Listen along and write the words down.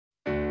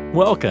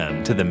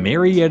Welcome to the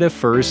Marietta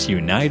First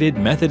United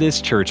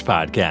Methodist Church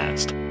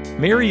podcast.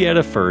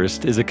 Marietta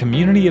First is a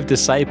community of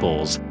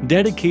disciples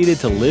dedicated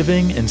to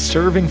living and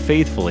serving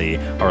faithfully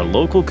our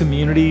local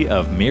community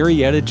of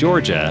Marietta,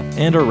 Georgia,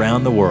 and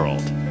around the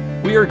world.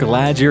 We are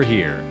glad you're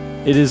here.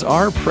 It is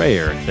our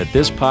prayer that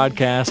this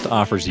podcast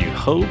offers you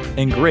hope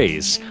and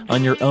grace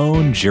on your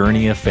own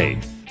journey of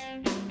faith.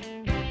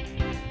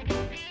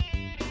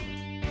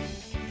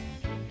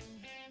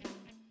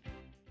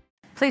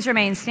 Please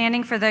remain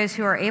standing for those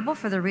who are able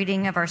for the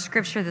reading of our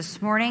scripture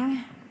this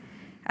morning.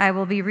 I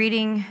will be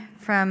reading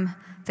from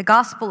the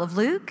Gospel of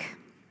Luke,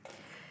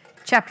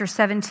 chapter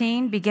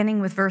 17,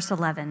 beginning with verse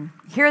 11.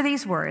 Hear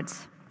these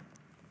words.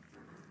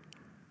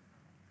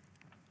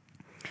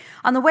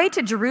 On the way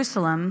to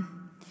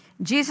Jerusalem,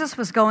 Jesus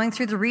was going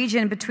through the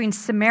region between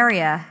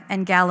Samaria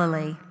and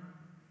Galilee.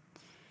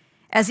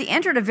 As he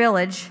entered a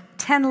village,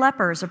 10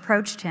 lepers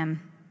approached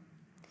him.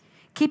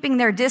 Keeping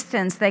their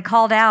distance, they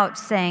called out,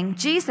 saying,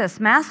 "Jesus,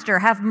 Master,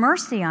 have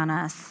mercy on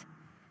us."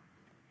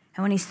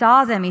 And when he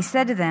saw them, he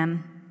said to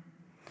them,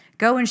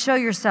 "Go and show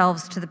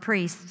yourselves to the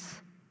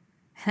priests."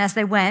 And as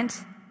they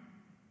went,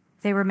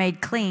 they were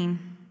made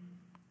clean.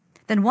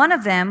 Then one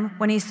of them,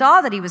 when he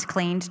saw that he was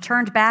cleaned,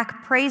 turned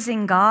back,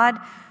 praising God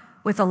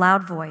with a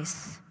loud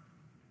voice.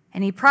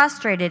 And he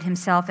prostrated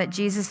himself at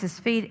Jesus'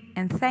 feet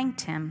and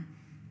thanked him.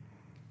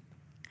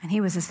 And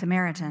he was a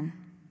Samaritan.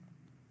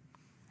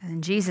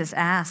 And Jesus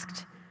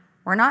asked,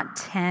 "Were not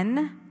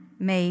 10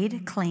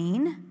 made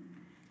clean?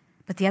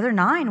 But the other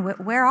 9,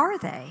 where are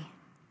they?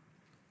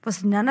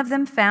 Was none of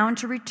them found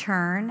to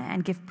return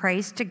and give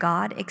praise to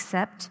God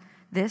except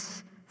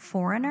this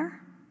foreigner?"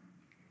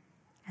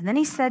 And then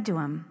he said to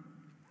him,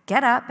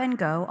 "Get up and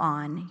go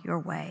on your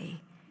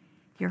way.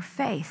 Your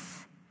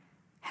faith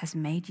has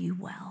made you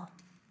well."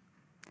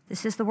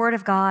 This is the word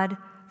of God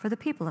for the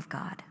people of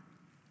God.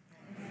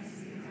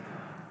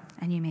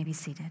 And you may be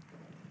seated.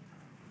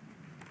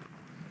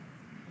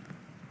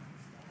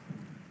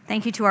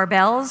 Thank you to our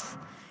bells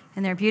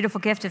and their beautiful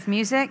gift of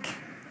music.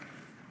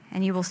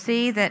 And you will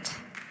see that,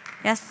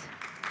 yes?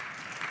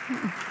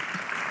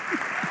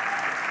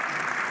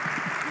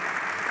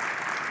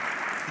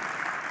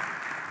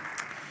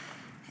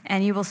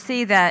 And you will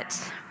see that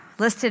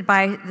listed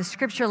by the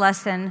scripture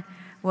lesson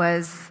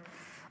was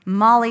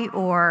Molly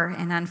Orr,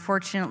 and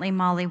unfortunately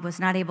Molly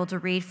was not able to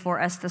read for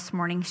us this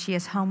morning. She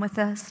is home with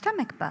a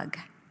stomach bug.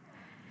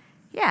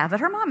 Yeah, but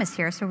her mom is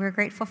here, so we're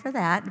grateful for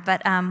that.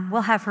 But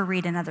we'll have her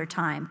read another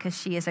time because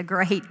she is a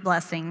great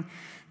blessing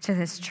to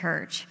this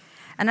church.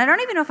 And I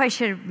don't even know if I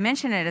should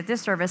mention it at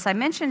this service. I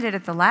mentioned it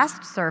at the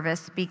last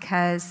service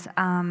because,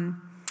 after,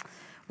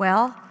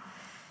 I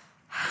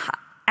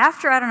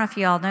don't know if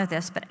you all know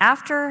this, but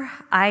after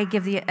I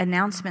give the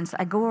announcements,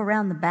 I go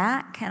around the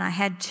back, and I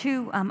had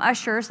 2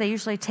 ushers. They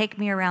usually take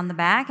me around the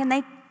back,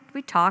 and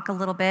we talk a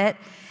little bit,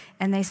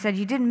 and they said,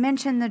 "You didn't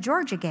mention the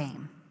Georgia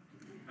game."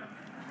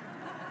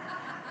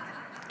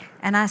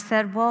 And I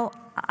said, "Well,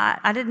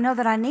 I didn't know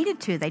that I needed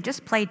to. They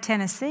just played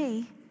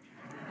Tennessee."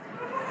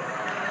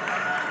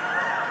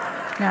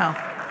 No,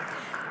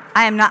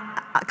 I am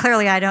not.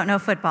 Clearly, I don't know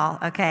football,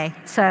 okay?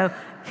 So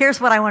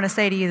here's what I want to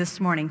say to you this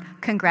morning.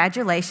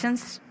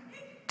 Congratulations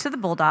to the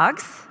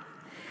Bulldogs,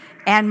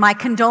 and my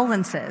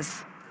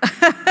condolences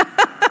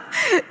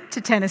to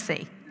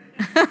Tennessee.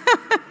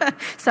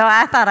 So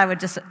I thought I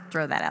would just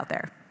throw that out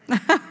there.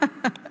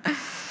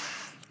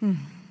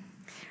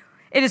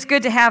 It is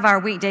good to have our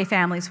weekday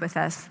families with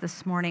us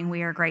this morning.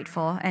 We are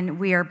grateful, and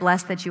we are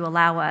blessed that you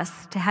allow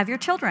us to have your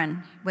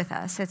children with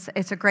us.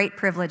 It's a great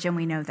privilege, and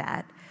we know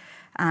that.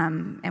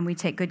 And we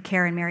take good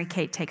care, and Mary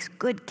Kate takes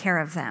good care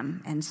of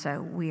them, and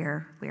so we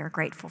are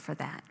grateful for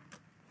that.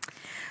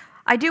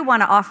 I do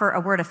want to offer a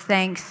word of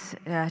thanks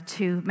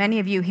to many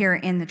of you here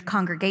in the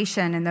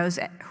congregation and those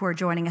who are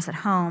joining us at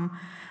home.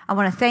 I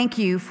want to thank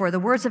you for the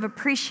words of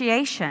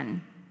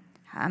appreciation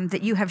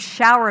that you have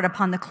showered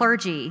upon the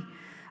clergy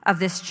of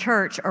this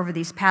church over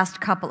these past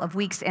couple of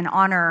weeks in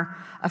honor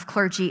of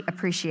Clergy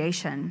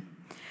Appreciation.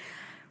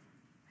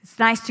 It's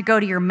nice to go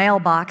to your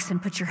mailbox and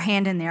put your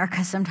hand in there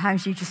because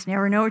sometimes you just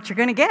never know what you're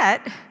going to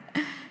get.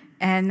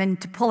 And then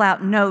to pull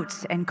out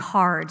notes and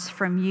cards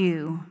from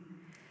you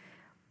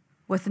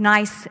with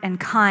nice and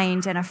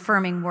kind and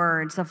affirming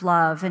words of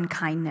love and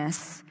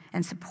kindness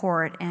and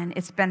support. And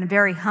it's been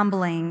very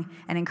humbling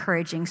and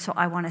encouraging. So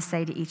I want to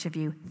say to each of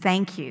you,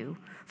 thank you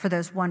for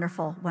those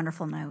wonderful,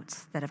 wonderful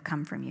notes that have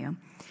come from you.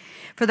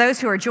 For those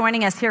who are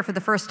joining us here for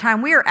the first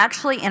time, we are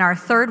actually in our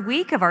 3rd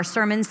week of our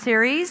sermon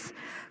series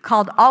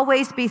called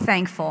Always Be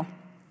Thankful.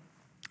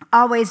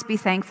 Always be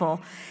thankful.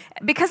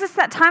 Because it's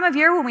that time of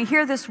year when we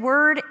hear this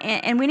word,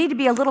 and we need to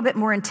be a little bit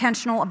more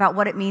intentional about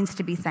what it means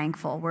to be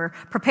thankful. We're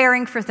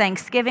preparing for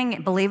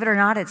Thanksgiving. Believe it or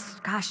not,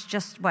 it's,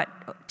 just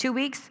 2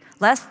 weeks?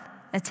 Less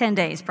 10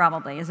 days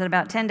probably. Is it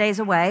about 10 days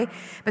away?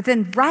 But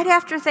then right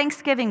after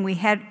Thanksgiving, we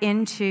head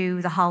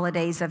into the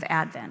holidays of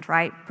Advent,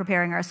 right?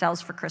 Preparing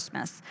ourselves for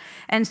Christmas.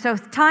 And so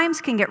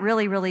times can get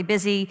really, really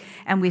busy,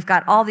 and we've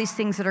got all these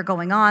things that are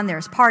going on.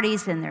 There's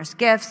parties and there's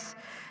gifts.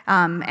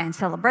 and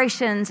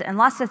celebrations and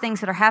lots of things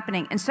that are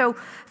happening. And so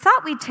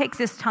thought we'd take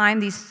this time,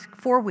 these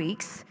 4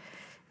 weeks,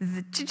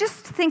 to just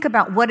think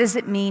about what does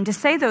it mean to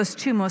say those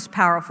two most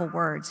powerful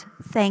words,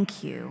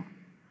 thank you.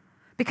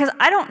 Because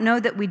I don't know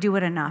that we do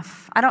it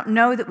enough. I don't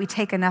know that we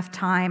take enough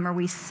time or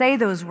we say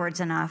those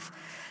words enough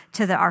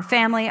to our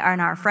family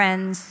and our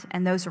friends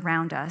and those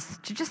around us,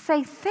 to just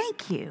say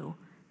thank you,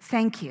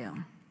 thank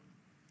you.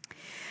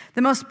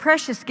 The most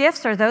precious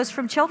gifts are those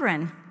from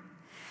children.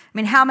 I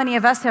mean, how many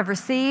of us have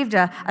received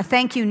a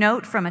thank you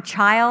note from a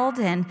child,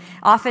 and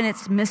often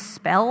it's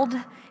misspelled,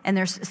 and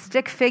there's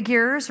stick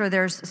figures, or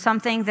there's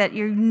something that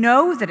you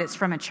know that it's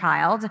from a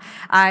child.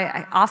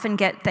 I often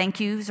get thank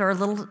yous or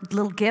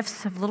little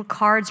gifts of little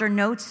cards or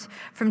notes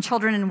from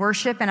children in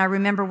worship, and I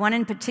remember one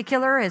in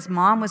particular. His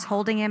mom was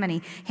holding him, and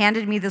he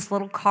handed me this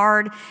little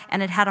card,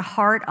 and it had a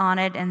heart on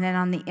it, and then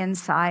on the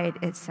inside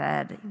it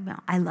said,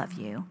 I love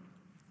you.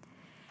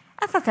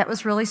 I thought that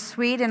was really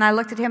sweet, and I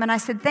looked at him and I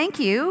said, thank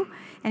you,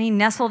 and he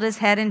nestled his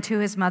head into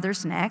his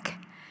mother's neck.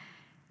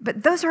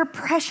 But those are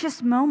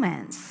precious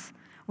moments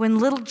when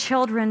little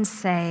children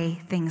say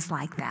things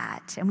like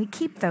that, and we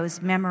keep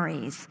those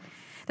memories.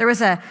 There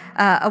was a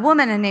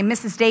woman named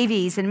Mrs.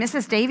 Davies, and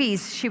Mrs.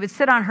 Davies, she would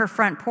sit on her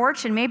front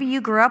porch, and maybe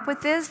you grew up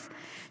with this.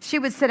 She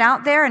would sit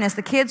out there, and as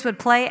the kids would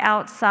play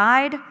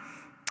outside,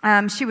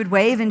 she would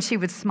wave and she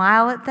would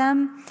smile at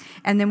them.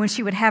 And then when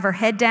she would have her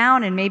head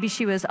down, and maybe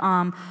she was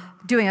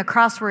doing a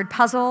crossword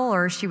puzzle,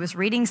 or she was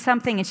reading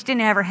something and she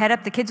didn't have her head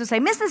up, the kids would say,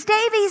 Mrs.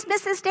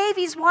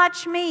 Davies,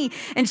 watch me.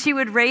 And she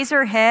would raise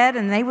her head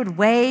and they would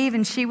wave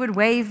and she would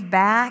wave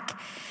back.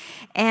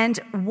 And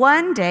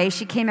one day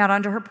she came out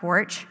onto her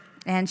porch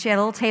and she had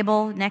a little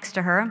table next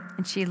to her,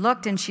 and she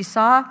looked and she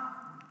saw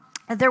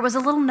that there was a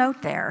little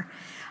note there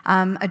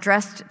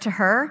addressed to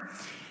her.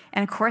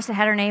 And of course it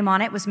had her name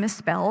on it. It was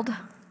misspelled.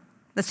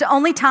 That's the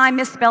only time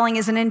misspelling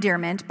is an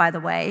endearment, by the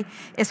way,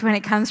 is when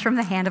it comes from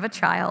the hand of a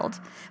child.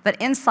 But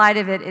inside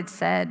of it, it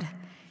said,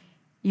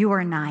 you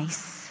are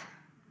nice.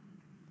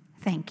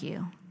 Thank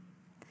you.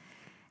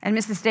 And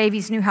Mrs.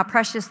 Davies knew how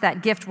precious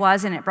that gift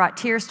was, and it brought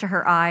tears to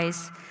her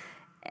eyes,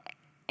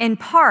 in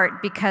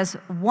part because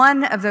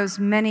one of those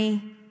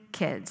many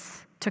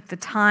kids took the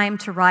time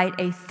to write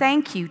a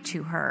thank you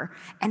to her,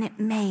 and it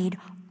made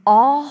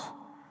all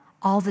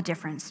the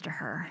difference to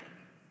her.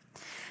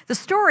 The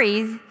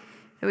story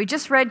that we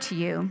just read to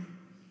you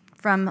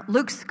from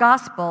Luke's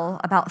gospel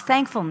about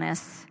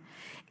thankfulness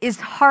is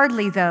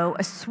hardly, though,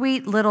 a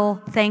sweet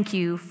little thank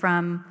you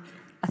from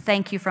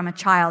a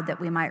child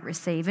that we might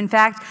receive. In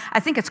fact, I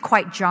think it's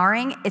quite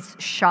jarring.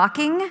 It's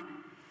shocking.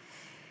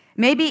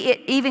 Maybe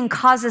it even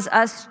causes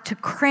us to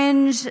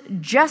cringe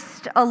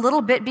just a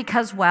little bit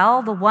because,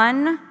 well, the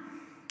one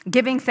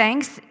giving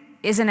thanks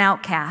is an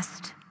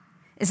outcast,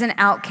 is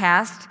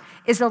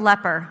a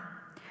leper.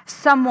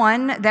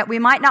 Someone that we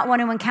might not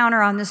want to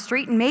encounter on the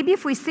street, and maybe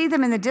if we see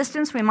them in the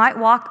distance, we might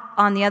walk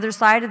on the other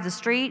side of the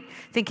street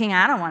thinking,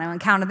 I don't want to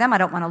encounter them, I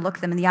don't want to look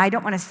them in the eye, I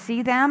don't want to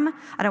see them,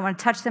 I don't want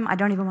to touch them, I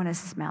don't even want to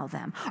smell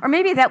them. Or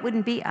maybe that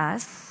wouldn't be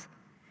us.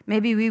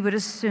 Maybe we would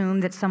assume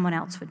that someone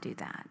else would do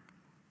that.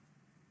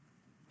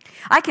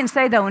 I can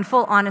say, though, in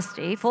full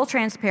honesty, full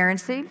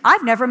transparency,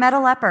 I've never met a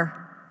leper.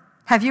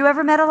 Have you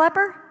ever met a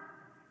leper?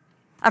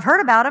 I've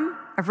heard about them,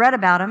 I've read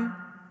about them.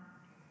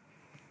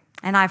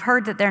 And I've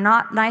heard that they're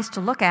not nice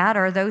to look at,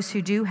 or those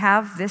who do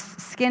have this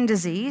skin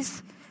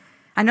disease.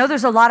 I know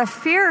there's a lot of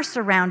fear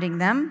surrounding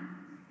them.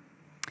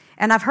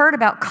 And I've heard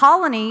about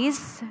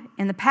colonies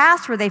in the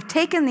past where they've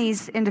taken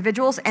these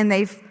individuals and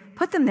they've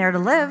put them there to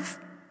live.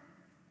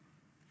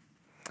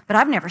 But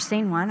I've never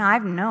seen one.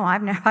 I've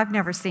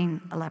never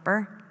seen a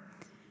leper.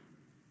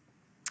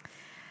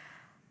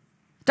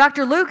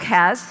 Dr. Luke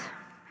has,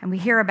 and we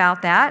hear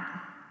about that.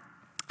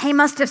 He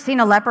must have seen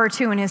a leper or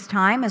two in his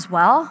time as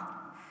well.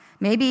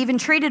 Maybe even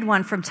treated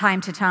one from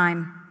time to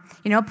time.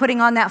 You know,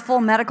 putting on that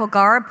full medical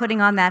garb, putting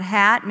on that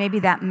hat, maybe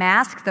that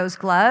mask, those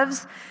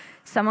gloves.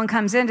 Someone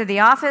comes into the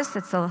office,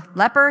 it's a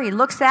leper, he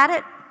looks at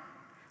it,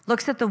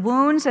 looks at the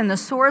wounds and the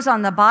sores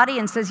on the body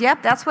and says,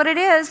 yep, that's what it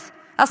is.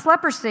 That's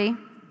leprosy.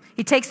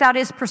 He takes out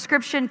his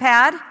prescription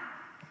pad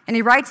and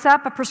he writes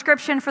up a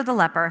prescription for the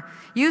leper.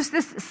 Use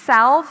this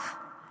salve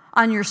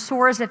on your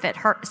sores if it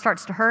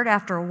starts to hurt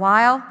after a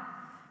while.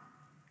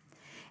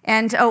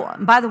 And, oh,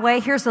 by the way,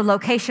 here's the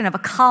location of a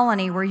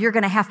colony where you're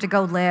going to have to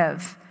go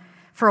live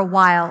for a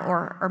while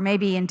or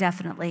maybe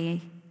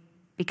indefinitely,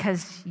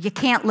 because you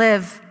can't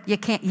live, you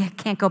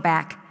can't go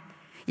back.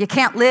 You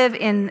can't live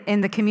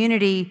in the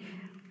community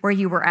where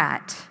you were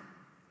at.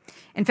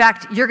 In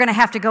fact, you're going to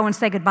have to go and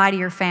say goodbye to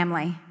your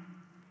family.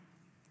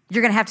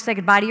 You're going to have to say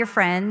goodbye to your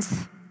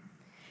friends.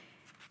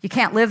 You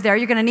can't live there.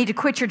 You're going to need to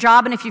quit your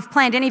job, and if you've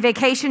planned any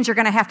vacations, you're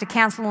going to have to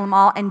cancel them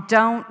all. And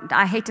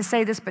I hate to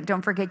say this, but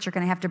don't forget you're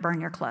going to have to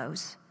burn your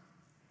clothes.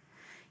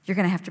 You're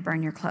going to have to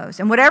burn your clothes.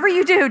 And whatever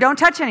you do, don't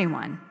touch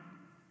anyone.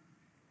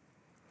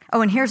 Oh,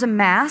 and here's a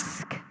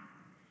mask.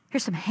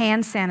 Here's some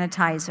hand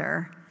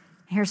sanitizer.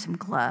 Here's some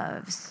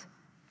gloves,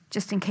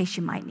 just in case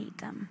you might need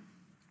them.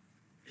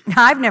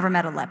 Now, I've never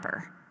met a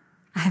leper.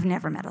 I've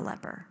never met a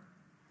leper.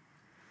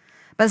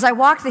 But as I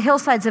walked the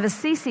hillsides of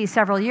Assisi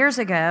several years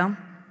ago,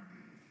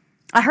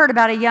 I heard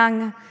about a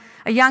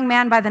young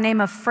man by the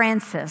name of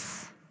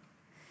Francis.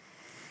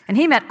 And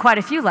he met quite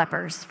a few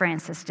lepers,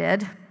 Francis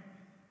did.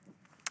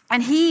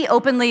 And he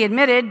openly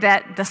admitted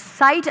that the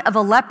sight of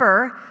a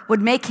leper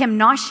would make him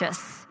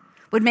nauseous,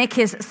 would make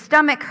his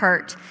stomach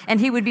hurt, and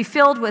he would be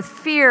filled with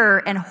fear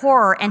and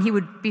horror, and he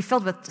would be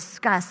filled with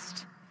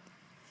disgust.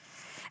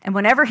 And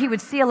whenever he would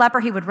see a leper,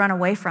 he would run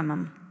away from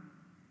him.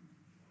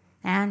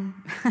 And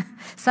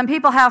some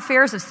people have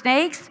fears of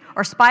snakes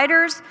or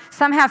spiders.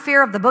 Some have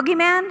fear of the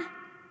boogeyman.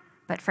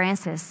 But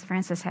Francis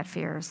had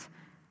fears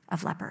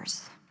of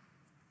lepers.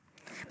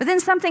 But then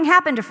something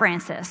happened to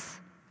Francis.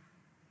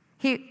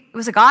 It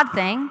was a God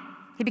thing.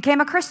 He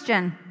became a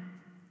Christian.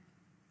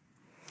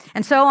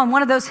 And so on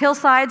one of those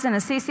hillsides in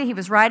Assisi, he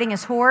was riding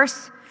his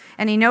horse,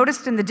 and he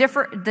noticed in the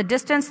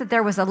distance that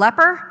there was a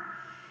leper.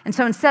 And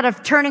so instead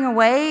of turning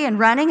away and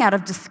running out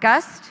of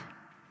disgust,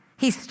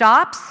 he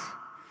stops,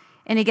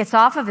 and he gets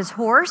off of his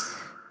horse,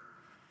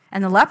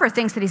 and the leper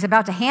thinks that he's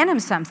about to hand him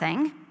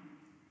something.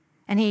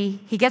 And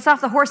he gets off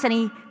the horse, and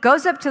he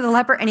goes up to the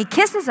leper, and he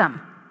kisses him.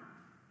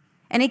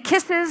 And he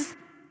kisses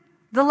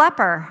the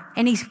leper,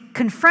 and he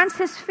confronts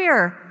his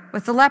fear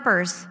with the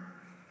lepers.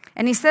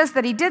 And he says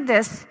that he did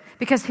this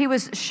because he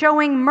was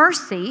showing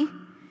mercy,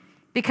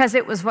 because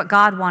it was what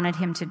God wanted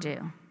him to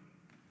do.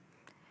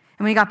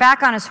 And when he got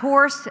back on his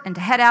horse and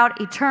to head out,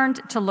 he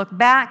turned to look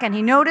back, and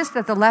he noticed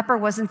that the leper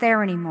wasn't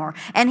there anymore.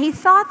 And he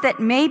thought that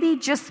maybe,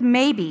 just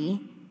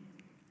maybe,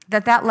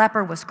 that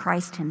leper was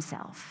Christ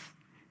himself.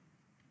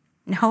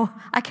 No,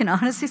 I can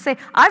honestly say,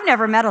 I've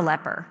never met a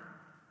leper.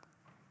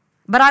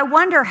 But I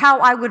wonder how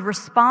I would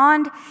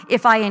respond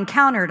if I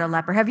encountered a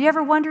leper. Have you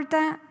ever wondered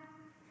that?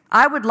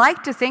 I would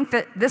like to think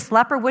that this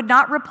leper would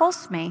not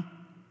repulse me.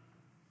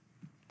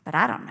 But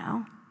I don't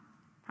know.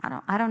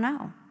 I don't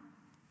know.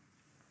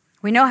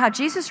 We know how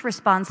Jesus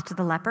responds to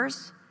the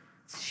lepers.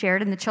 It's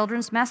shared in the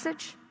children's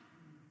message.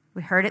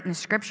 We heard it in the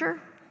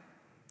scripture.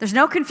 There's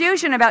no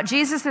confusion about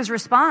Jesus'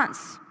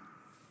 response.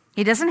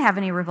 He doesn't have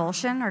any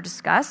revulsion or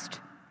disgust.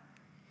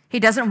 He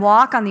doesn't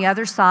walk on the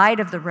other side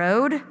of the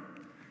road.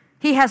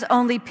 He has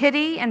only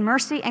pity and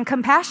mercy and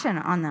compassion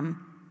on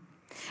them.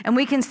 And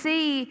we can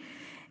see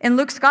in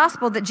Luke's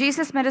gospel that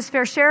Jesus met his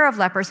fair share of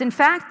lepers. In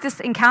fact, this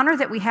encounter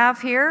that we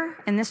have here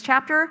in this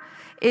chapter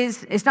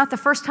is not the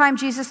first time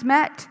Jesus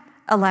met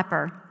a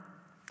leper.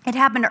 It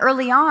happened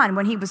early on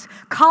when he was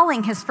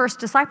calling his first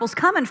disciples,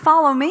 come and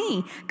follow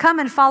me, come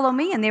and follow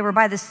me. And they were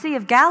by the Sea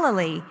of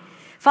Galilee.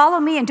 Follow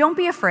me and don't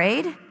be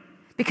afraid,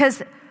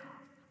 because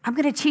I'm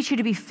going to teach you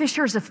to be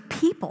fishers of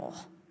people.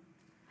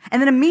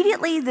 And then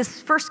immediately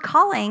this first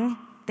calling,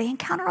 they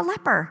encounter a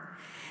leper.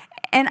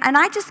 And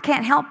I just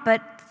can't help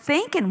but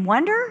think and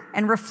wonder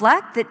and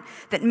reflect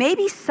that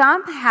maybe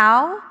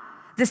somehow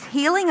this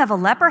healing of a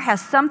leper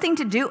has something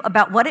to do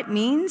about what it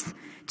means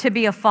to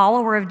be a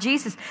follower of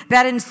Jesus.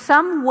 That in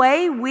some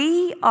way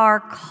we are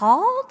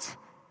called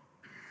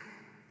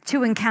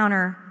to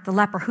encounter the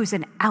leper who's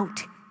an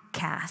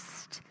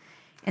outcast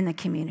in the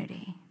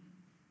community.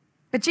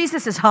 But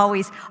Jesus is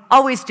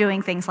always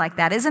doing things like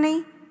that, isn't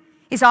he?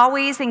 He's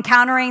always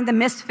encountering the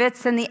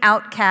misfits and the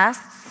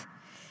outcasts,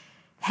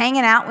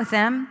 hanging out with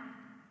them.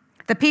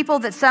 The people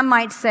that some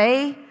might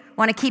say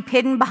want to keep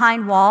hidden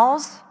behind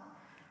walls,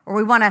 or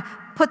we want to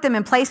put them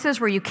in places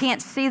where you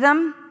can't see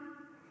them,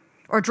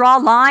 or draw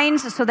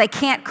lines so they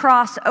can't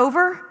cross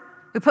over.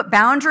 We put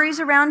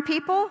boundaries around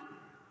people.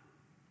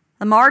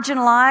 The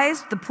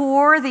marginalized, the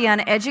poor, the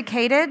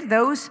uneducated,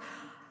 those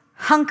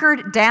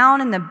hunkered down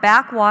in the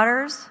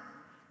backwaters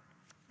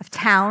of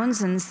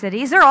towns and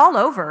cities, they're all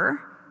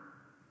over.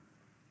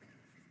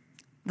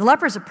 The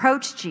lepers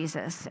approach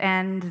Jesus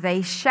and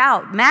they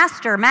shout,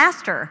 "Master,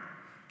 Master."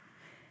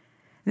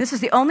 This is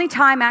the only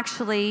time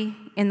actually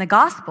in the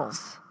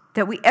Gospels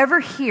that we ever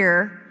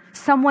hear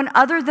someone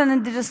other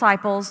than the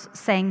disciples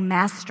saying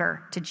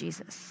Master to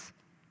Jesus.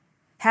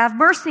 Have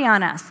mercy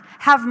on us,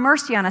 have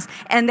mercy on us.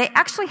 And they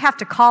actually have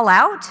to call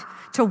out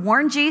to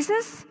warn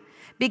Jesus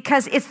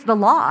because it's the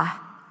law.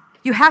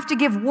 You have to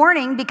give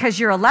warning because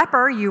you're a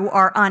leper, you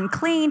are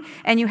unclean,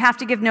 and you have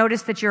to give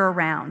notice that you're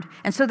around.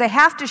 And so they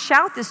have to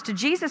shout this to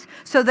Jesus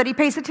so that he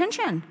pays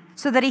attention,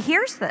 so that he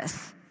hears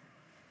this.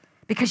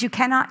 Because you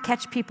cannot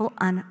catch people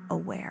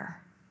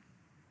unaware.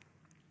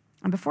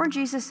 And before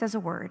Jesus says a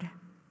word,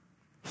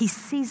 he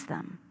sees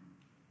them.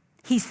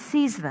 He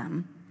sees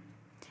them.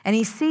 And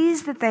he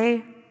sees that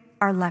they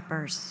are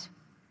lepers,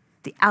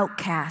 the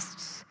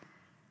outcasts,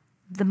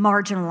 the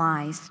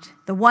marginalized,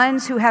 the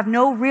ones who have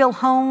no real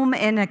home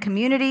in a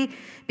community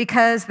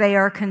because they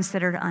are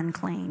considered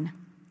unclean.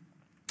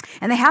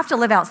 And they have to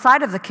live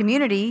outside of the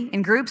community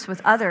in groups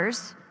with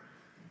others.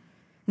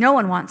 No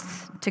one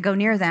wants to go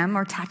near them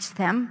or touch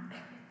them.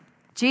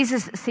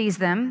 Jesus sees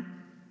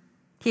them,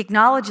 he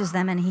acknowledges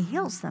them, and he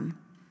heals them.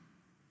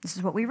 This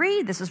is what we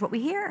read, this is what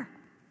we hear.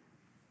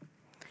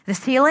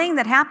 This healing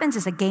that happens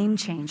is a game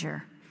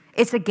changer.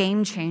 It's a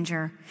game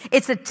changer.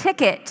 It's a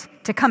ticket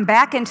to come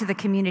back into the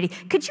community.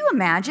 Could you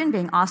imagine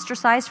being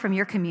ostracized from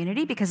your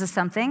community because of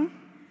something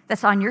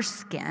that's on your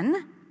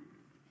skin.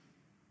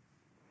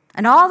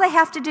 And all they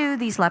have to do,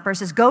 these lepers,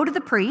 is go to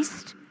the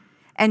priest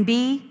and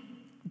be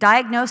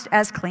diagnosed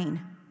as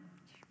clean.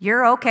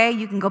 You're okay,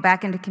 you can go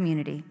back into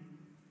community.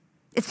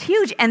 It's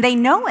huge, and they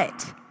know it.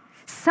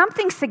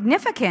 Something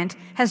significant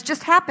has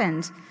just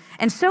happened,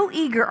 and so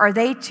eager are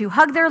they to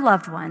hug their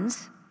loved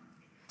ones,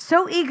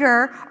 so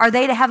eager are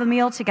they to have a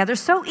meal together,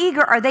 so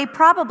eager are they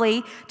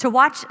probably to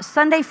watch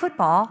Sunday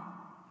football,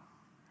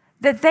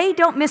 that they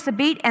don't miss a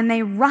beat and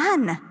they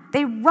run.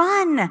 They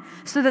run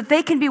so that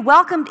they can be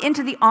welcomed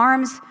into the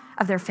arms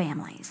of their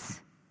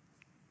families.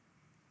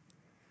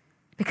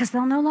 Because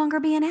they'll no longer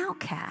be an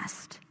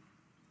outcast.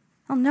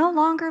 They'll no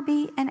longer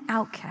be an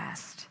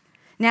outcast.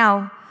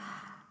 Now,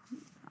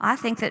 I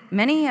think that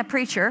many a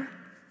preacher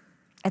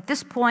at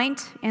this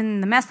point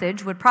in the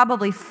message would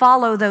probably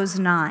follow those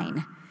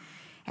 9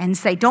 and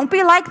say, don't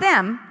be like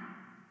them.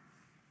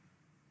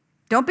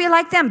 Don't be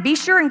like them. Be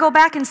sure and go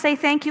back and say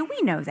thank you.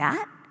 We know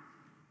that.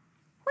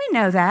 We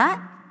know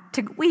that.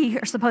 We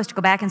are supposed to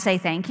go back and say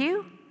thank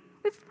you.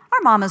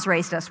 Our mamas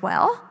raised us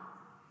well.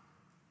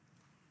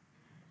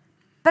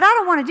 But I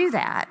don't want to do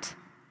that.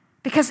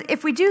 Because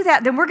if we do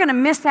that, then we're going to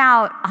miss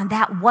out on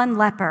that one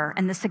leper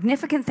and the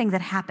significant thing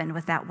that happened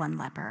with that one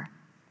leper.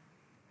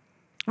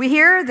 We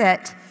hear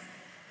that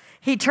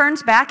he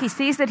turns back, he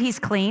sees that he's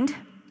cleaned,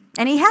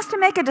 and he has to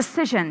make a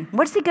decision.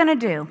 What's he going to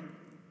do?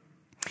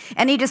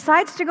 And he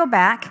decides to go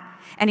back,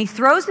 and he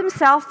throws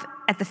himself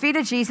at the feet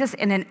of Jesus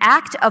in an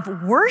act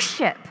of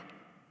worship,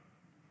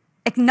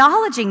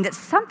 acknowledging that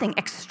something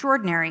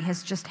extraordinary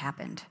has just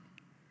happened.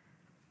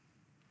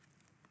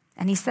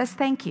 And he says,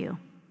 thank you.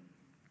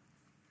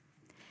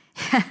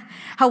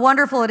 How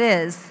wonderful it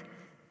is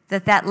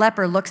that that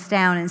leper looks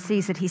down and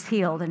sees that he's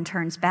healed and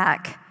turns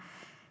back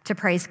to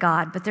praise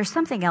God. But there's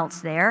something else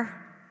there.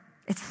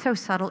 It's so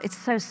subtle, it's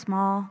so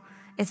small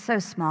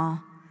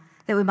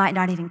that we might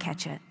not even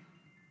catch it.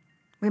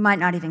 We might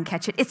not even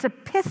catch it. It's a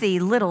pithy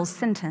little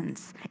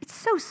sentence. It's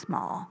so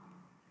small.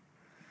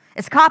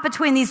 It's caught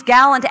between these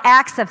gallant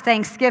acts of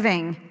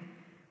thanksgiving.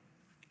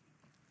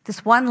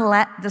 This one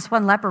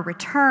leper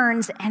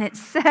returns, and it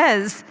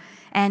says,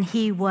 and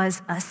he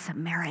was a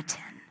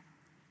Samaritan.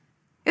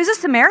 He was a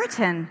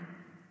Samaritan,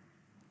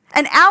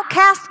 an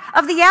outcast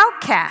of the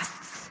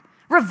outcasts,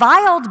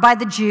 reviled by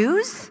the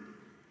Jews.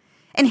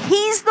 And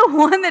he's the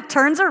one that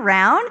turns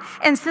around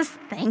and says,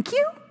 thank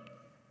you.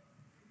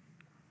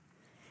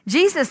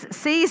 Jesus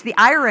sees the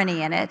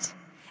irony in it,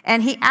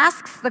 and he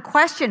asks the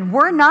question,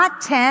 were not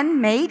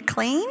 10 made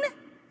clean?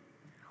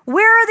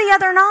 Where are the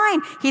other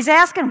 9? He's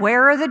asking,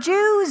 where are the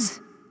Jews?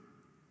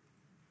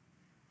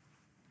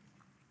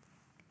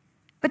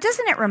 But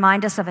doesn't it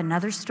remind us of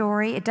another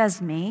story? It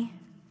does me.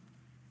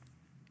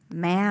 A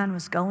man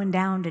was going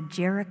down to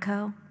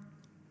Jericho,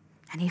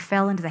 and he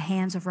fell into the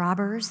hands of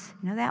robbers.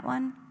 You know that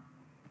one?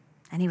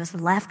 And he was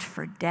left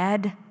for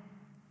dead.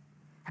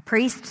 A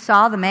priest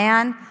saw the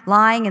man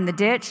lying in the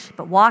ditch,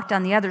 but walked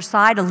on the other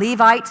side. A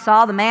Levite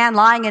saw the man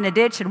lying in a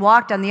ditch and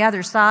walked on the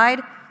other side.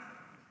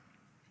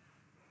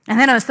 And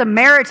then a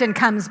Samaritan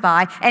comes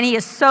by, and he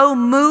is so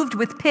moved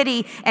with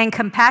pity and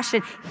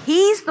compassion.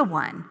 He's the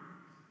one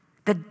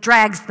that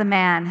drags the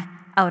man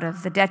out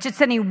of the ditch.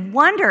 It's any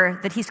wonder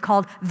that he's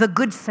called the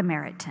Good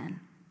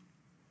Samaritan.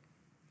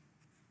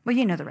 Well,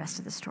 you know the rest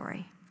of the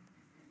story.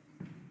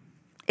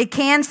 It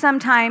can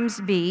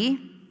sometimes be,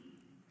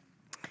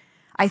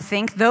 I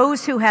think,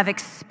 those who have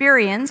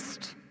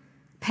experienced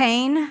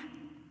pain,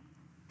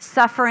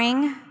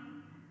 suffering,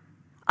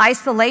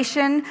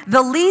 isolation,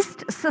 the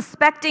least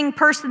suspecting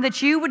person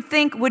that you would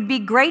think would be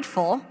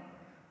grateful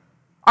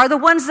are the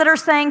ones that are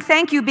saying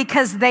thank you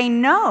because they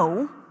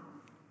know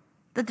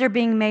that they're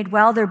being made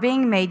well, they're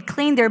being made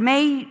clean, they're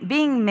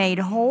being made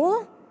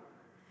whole,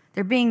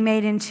 they're being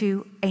made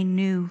into a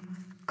new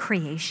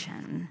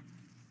creation.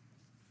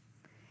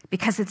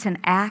 Because it's an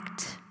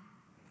act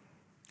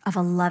of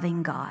a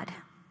loving God,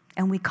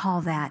 and we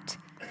call that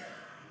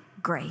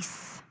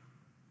grace.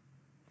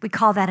 We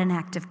call that an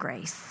act of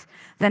grace.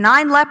 The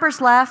 9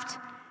 lepers left.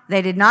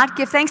 They did not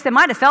give thanks. They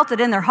might have felt it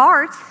in their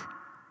hearts,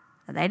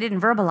 but they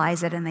didn't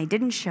verbalize it, and they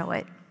didn't show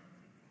it.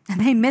 And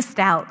they missed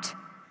out.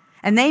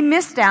 And they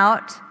missed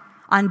out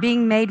on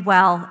being made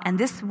well. And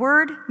this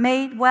word,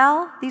 made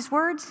well, these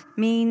words,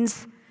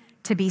 means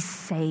to be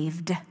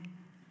saved.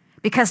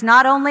 Because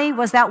not only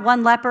was that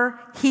one leper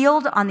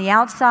healed on the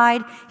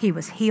outside, he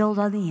was healed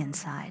on the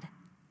inside.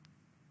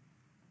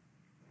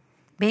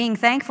 Being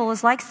thankful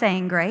is like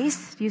saying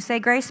grace. You say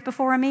grace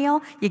before a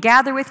meal. You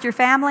gather with your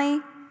family,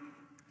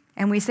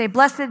 and we say,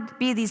 blessed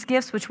be these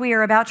gifts which we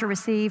are about to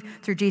receive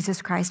through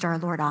Jesus Christ our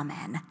Lord.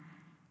 Amen.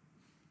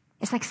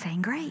 It's like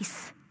saying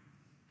grace.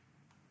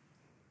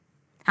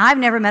 I've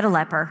never met a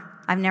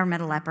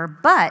leper.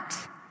 But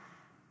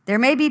there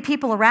may be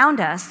people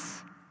around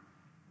us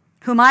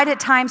who might at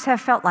times have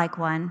felt like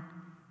one.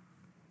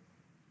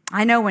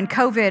 I know when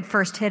COVID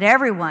first hit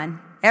everyone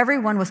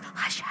was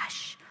hush,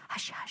 hush,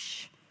 hush,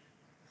 hush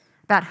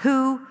about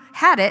who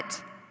had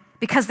it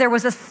because there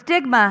was a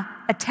stigma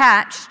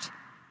attached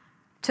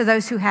to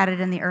those who had it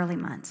in the early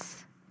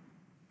months.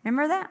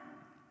 Remember that?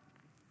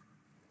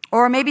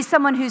 Or maybe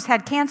someone who's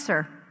had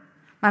cancer.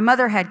 My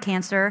mother had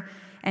cancer,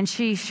 and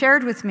she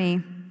shared with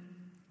me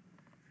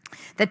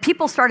that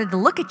people started to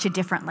look at you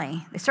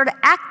differently. They started to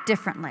act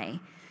differently,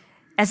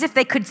 as if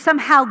they could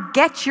somehow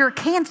get your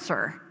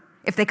cancer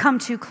if they come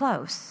too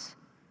close.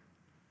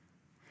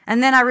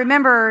 And then I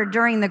remember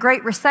during the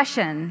Great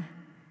Recession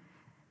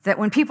that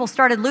when people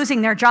started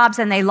losing their jobs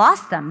and they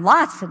lost them,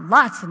 lots and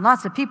lots and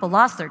lots of people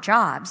lost their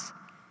jobs.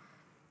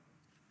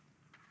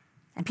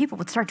 And people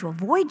would start to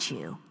avoid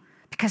you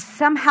because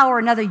somehow or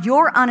another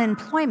your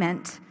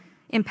unemployment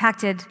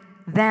impacted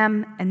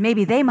them, and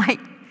maybe they might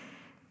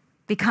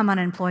become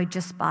unemployed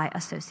just by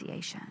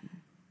association.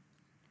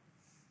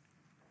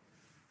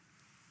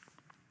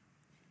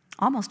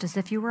 Almost as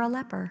if you were a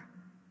leper.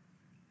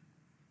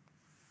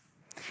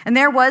 And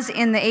there was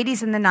in the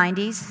 80s and the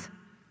 90s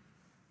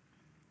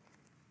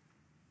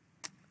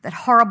that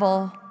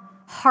horrible,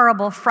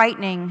 horrible,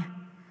 frightening,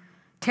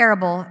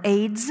 terrible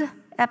AIDS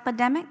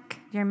epidemic. Do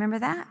you remember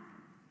that?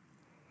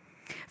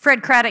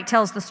 Fred Craddock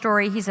tells the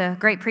story. He's a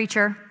great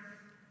preacher.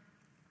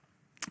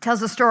 Tells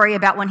the story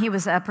about when he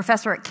was a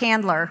professor at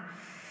Candler.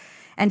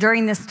 And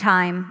during this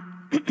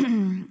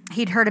time,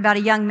 he'd heard about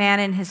a young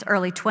man in his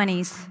early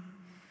 20s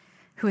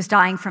who was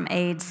dying from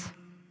AIDS.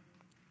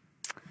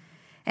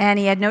 And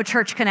he had no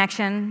church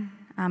connection,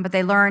 but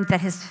they learned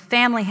that his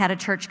family had a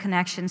church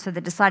connection, so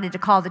they decided to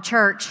call the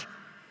church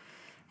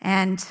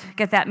and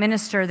get that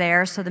minister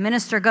there. So the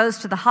minister goes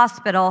to the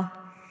hospital,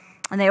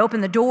 and they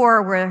open the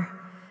door where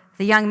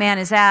the young man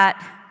is at,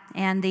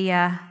 and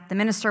the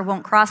minister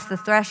won't cross the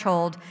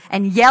threshold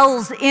and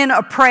yells in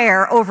a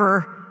prayer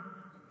over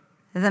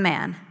the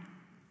man.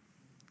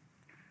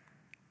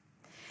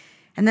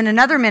 And then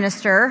another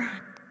minister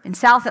in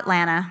South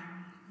Atlanta,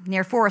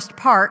 near Forest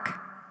Park,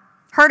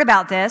 heard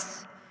about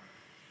this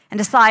and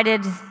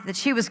decided that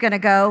she was going to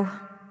go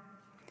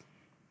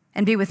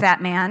and be with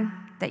that man,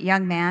 that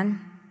young man.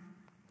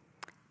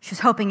 She was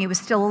hoping he was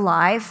still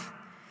alive.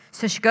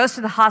 So she goes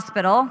to the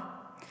hospital.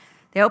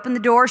 They open the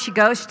door. She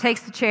goes. She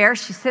takes the chair.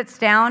 She sits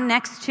down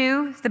next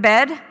to the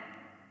bed. And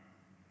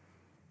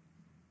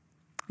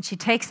she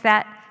takes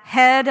that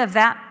head of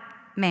that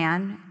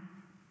man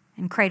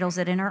and cradles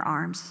it in her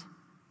arms.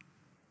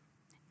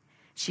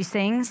 She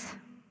sings.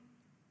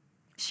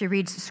 She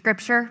reads the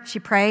scripture. She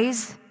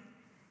prays.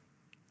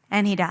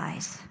 And he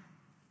dies.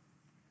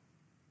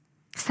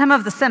 Some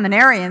of the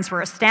seminarians were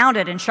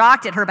astounded and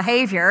shocked at her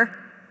behavior.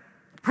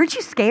 Weren't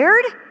you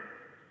scared?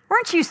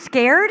 Weren't you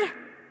scared?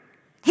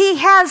 He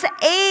has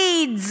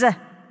AIDS.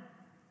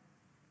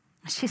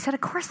 She said, of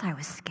course I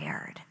was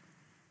scared.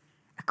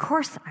 Of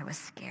course I was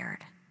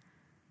scared.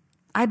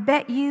 I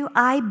bet you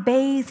I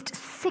bathed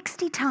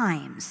 60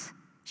 times,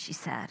 she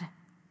said.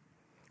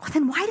 Well,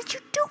 then why did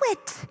you do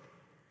it?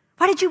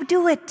 Why did you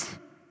do it?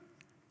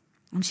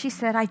 And she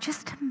said, I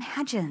just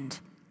imagined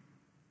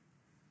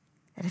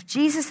that if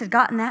Jesus had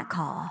gotten that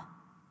call,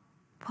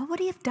 what would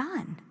he have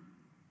done?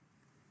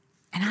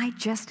 And I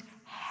just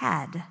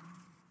had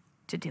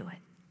to do it.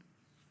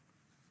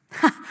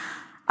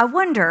 I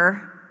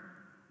wonder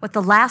what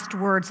the last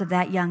words of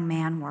that young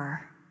man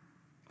were.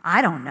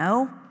 I don't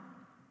know.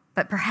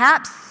 But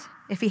perhaps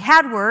if he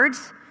had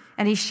words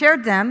and he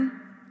shared them,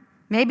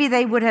 maybe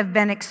they would have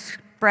been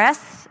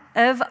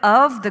expressive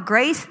of the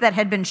grace that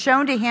had been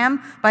shown to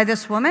him by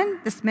this woman,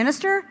 this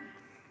minister,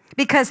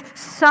 because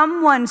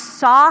someone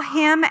saw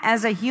him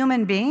as a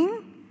human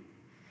being.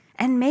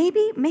 And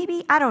maybe,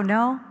 I don't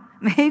know,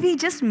 maybe,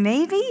 just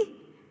maybe,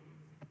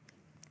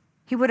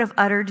 he would have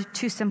uttered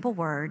two simple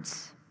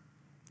words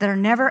that are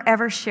never,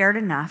 ever shared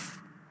enough,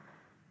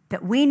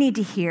 that we need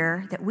to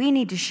hear, that we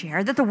need to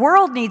share, that the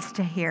world needs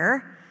to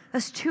hear.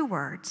 Those two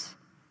words: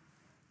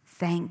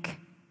 thank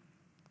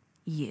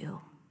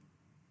you.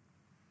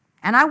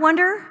 And I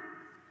wonder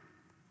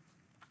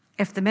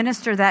if the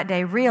minister that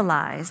day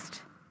realized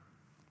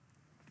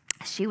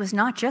she was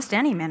not just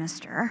any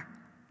minister,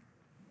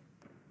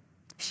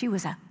 she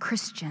was a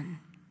Christian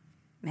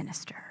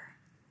minister.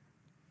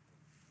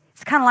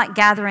 It's kind of like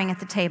gathering at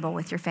the table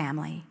with your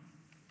family.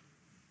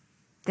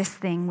 This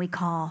thing we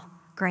call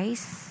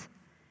grace,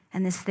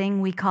 and this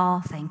thing we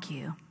call thank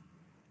you.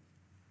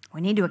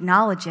 We need to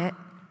acknowledge it,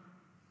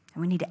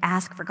 and we need to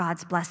ask for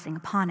God's blessing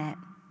upon it,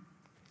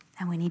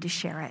 and we need to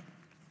share it,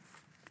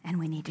 and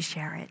we need to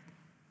share it.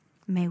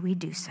 May we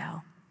do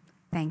so.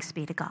 Thanks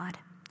be to God.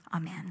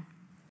 Amen.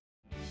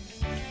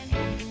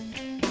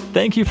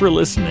 Thank you for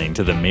listening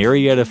to the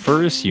Marietta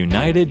First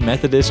United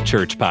Methodist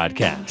Church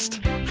podcast.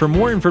 For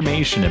more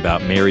information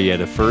about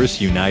Marietta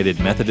First United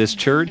Methodist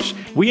Church,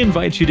 we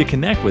invite you to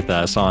connect with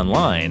us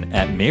online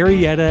at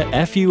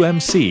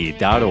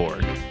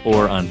mariettafumc.org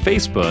or on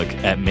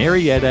Facebook at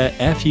Marietta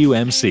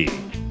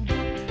FUMC.